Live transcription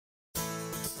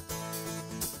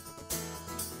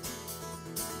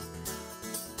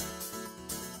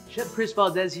Chef Chris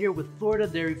Valdes here with Florida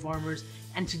Dairy Farmers,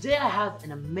 and today I have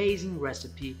an amazing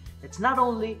recipe that's not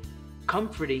only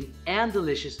comforting and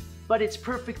delicious, but it's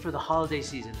perfect for the holiday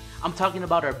season. I'm talking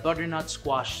about our butternut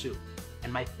squash soup.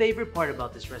 And my favorite part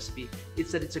about this recipe is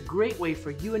that it's a great way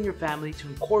for you and your family to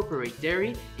incorporate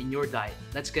dairy in your diet.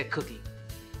 Let's get cooking.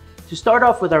 To start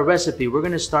off with our recipe, we're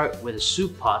gonna start with a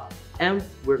soup pot and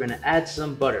we're gonna add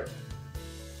some butter.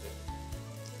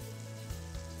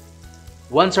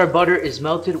 Once our butter is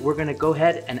melted, we're gonna go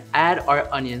ahead and add our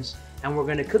onions and we're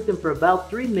gonna cook them for about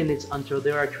 3 minutes until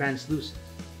they are translucent.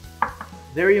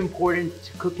 Very important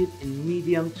to cook it in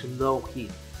medium to low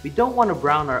heat. We don't want to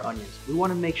brown our onions. We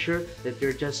want to make sure that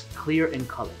they're just clear in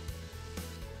color.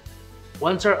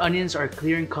 Once our onions are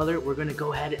clear in color, we're gonna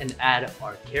go ahead and add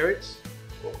our carrots,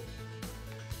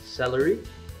 celery,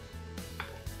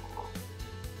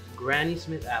 Granny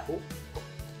Smith apple,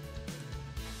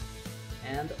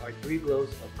 and our 3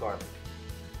 cloves of garlic.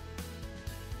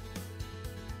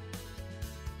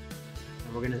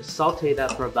 And we're gonna saute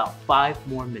that for about 5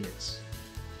 more minutes.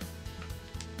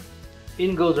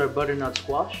 In goes our butternut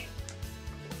squash,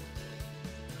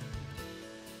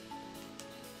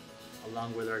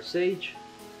 along with our sage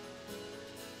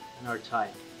and our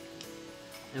thyme.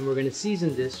 And we're gonna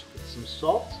season this with some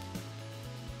salt,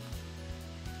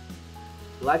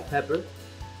 black pepper,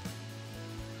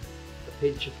 a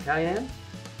pinch of cayenne,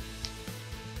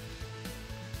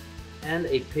 and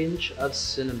a pinch of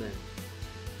cinnamon.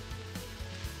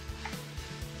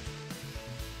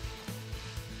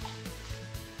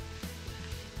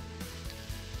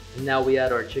 And now we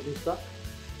add our chicken stock.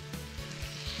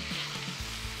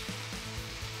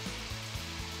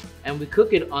 And we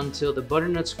cook it until the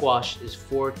butternut squash is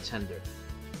fork tender.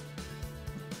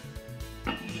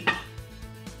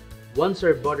 Once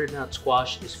our butternut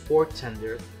squash is fork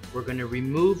tender, we're going to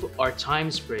remove our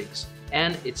thyme sprigs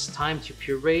and it's time to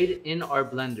puree it in our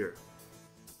blender.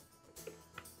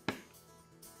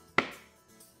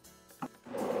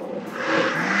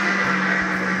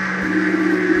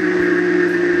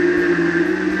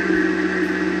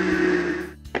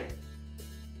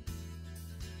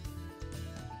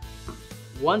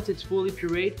 Once it's fully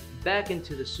pureed, back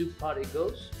into the soup pot it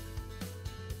goes.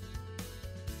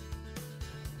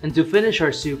 And to finish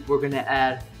our soup, we're gonna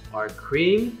add our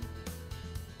cream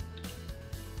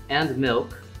and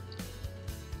milk.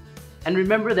 And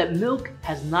remember that milk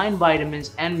has 9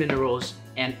 vitamins and minerals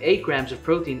and 8 grams of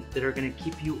protein that are gonna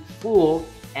keep you full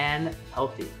and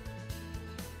healthy.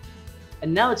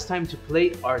 And now it's time to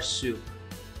plate our soup.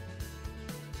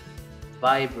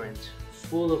 Vibrant,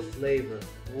 full of flavor,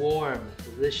 warm,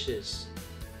 delicious,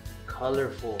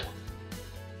 colorful.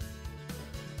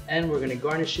 And we're gonna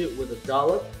garnish it with a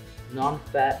dollop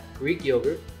non-fat Greek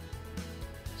yogurt,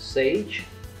 sage,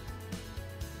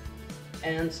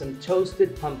 and some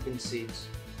toasted pumpkin seeds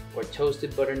or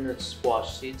toasted butternut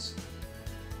squash seeds.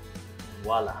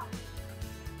 Voila!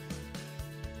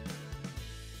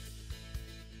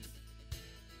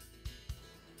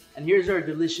 And here's our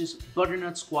delicious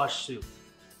butternut squash soup.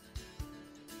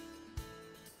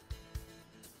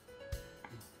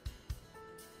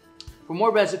 For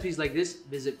more recipes like this,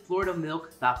 visit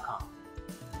floridamilk.com.